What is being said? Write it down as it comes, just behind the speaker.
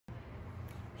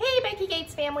Mickey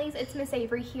Gates families, it's Miss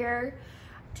Avery here.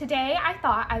 Today I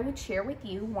thought I would share with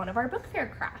you one of our book fair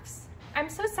crafts. I'm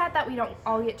so sad that we don't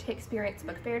all get to experience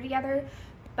book fair together,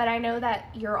 but I know that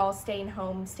you're all staying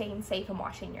home, staying safe, and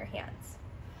washing your hands.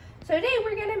 So today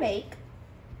we're gonna make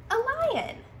a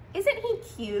lion. Isn't he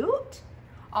cute?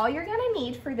 All you're gonna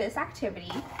need for this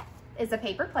activity is a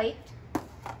paper plate,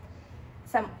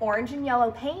 some orange and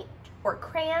yellow paint, or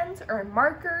crayons, or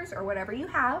markers, or whatever you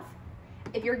have.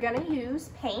 If you're gonna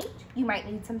use paint, you might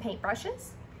need some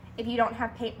paintbrushes. If you don't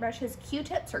have paintbrushes,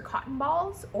 Q-tips or cotton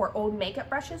balls or old makeup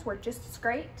brushes work just as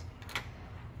great.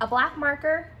 A black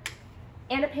marker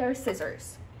and a pair of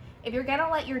scissors. If you're gonna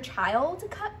let your child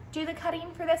do the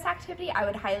cutting for this activity, I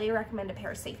would highly recommend a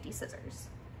pair of safety scissors.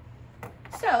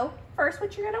 So first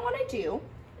what you're gonna wanna do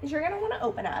is you're gonna wanna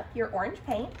open up your orange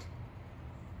paint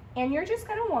and you're just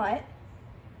gonna want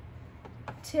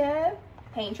to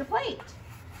paint your plate.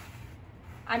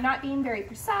 I'm not being very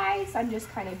precise, I'm just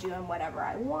kind of doing whatever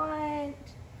I want,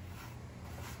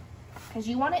 because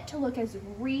you want it to look as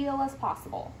real as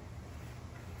possible.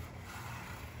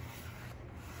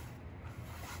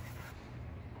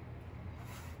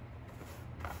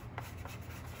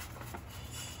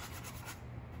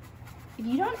 If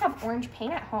you don't have orange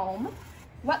paint at home,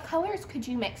 what colors could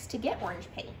you mix to get orange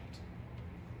paint?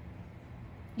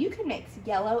 You could mix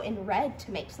yellow and red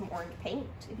to make some orange paint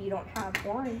if you don't have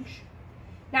orange.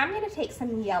 Now I'm gonna take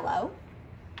some yellow,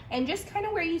 and just kind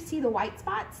of where you see the white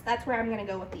spots, that's where I'm gonna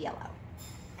go with the yellow.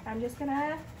 I'm just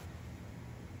gonna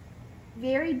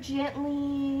very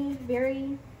gently,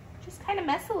 just kind of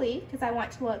messily, because I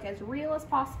want to look as real as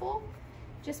possible,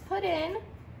 just put in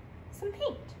some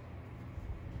paint.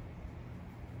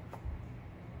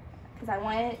 Because I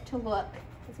want it to look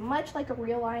as much like a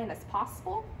real lion as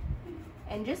possible.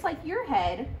 And just like your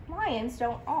head, lions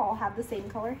don't all have the same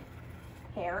color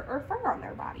hair or fur on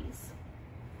their bodies.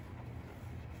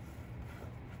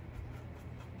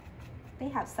 They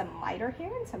have some lighter hair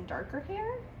and some darker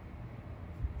hair.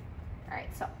 All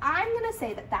right, so I'm gonna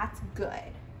say that that's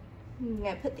good. I'm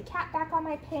gonna put the cap back on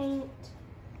my paint,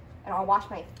 and I'll wash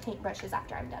my paintbrushes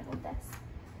after I'm done with this.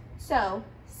 So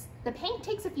the paint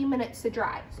takes a few minutes to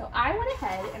dry. So I went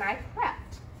ahead and I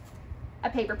prepped a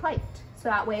paper plate. So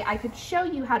that way I could show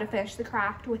you how to finish the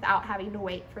craft without having to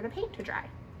wait for the paint to dry.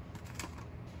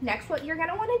 Next, what you're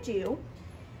gonna wanna do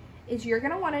is you're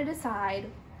gonna wanna decide,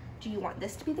 do you want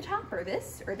this to be the top, or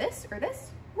this, or this, or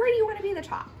this? Where do you wanna be the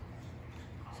top?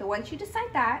 So once you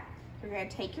decide that, you're gonna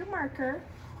take your marker,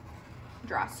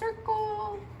 draw a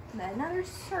circle, and then another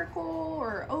circle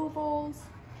or ovals,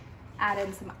 add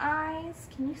in some eyes,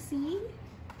 can you see?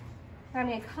 I'm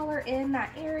gonna color in that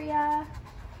area.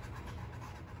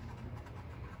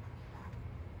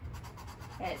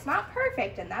 And it's not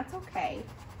perfect, and that's okay.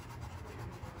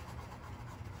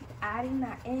 Adding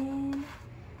that in,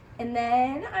 and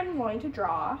then I'm going to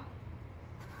draw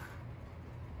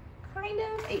kind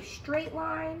of a straight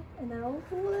line and then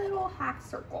a little half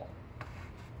circle.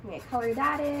 I'm going to color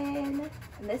that in,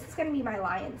 and this is going to be my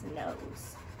lion's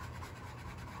nose.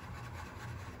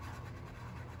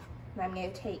 And I'm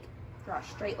going to draw a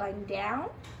straight line down,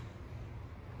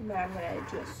 and then I'm going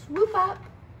to do a swoop up.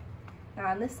 Now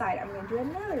on this side, I'm going to do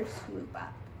another swoop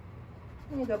up.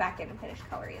 I'm gonna go back in and finish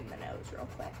coloring in the nose real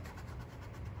quick.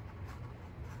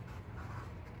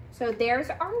 So there's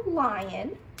our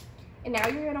lion. And now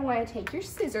you're gonna wanna take your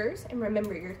scissors, and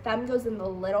remember your thumb goes in the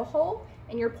little hole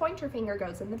and your pointer finger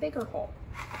goes in the bigger hole.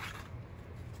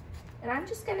 And I'm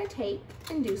just gonna take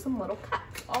and do some little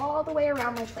cuts all the way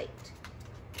around my plate.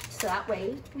 So that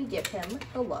way we give him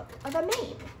the look of a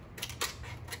mane.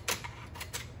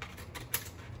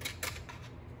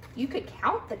 You could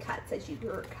count the cuts as you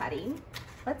were cutting.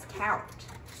 Let's count.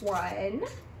 1,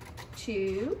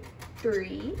 2,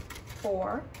 3,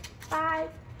 4, 5,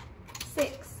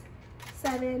 6,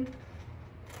 7,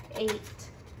 8,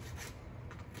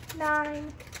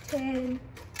 9, 10,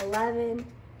 11,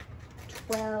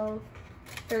 12,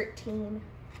 13,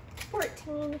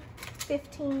 14,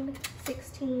 15,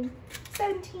 16,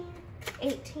 17,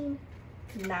 18,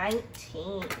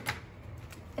 19.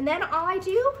 And then all I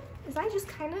do is I just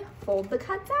kind of fold the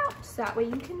cuts out so that way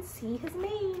you can see his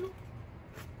mane.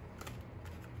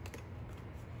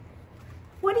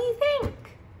 What do you think?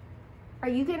 Are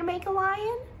you gonna make a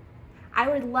lion? I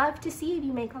would love to see if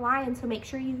you make a lion, so make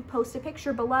sure you post a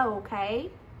picture below,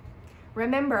 okay?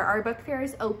 Remember, our book fair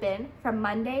is open from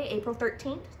Monday, April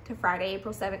 13th to Friday,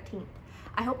 April 17th.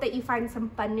 I hope that you find some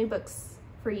fun new books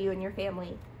for you and your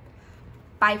family.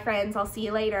 Bye friends, I'll see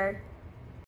you later.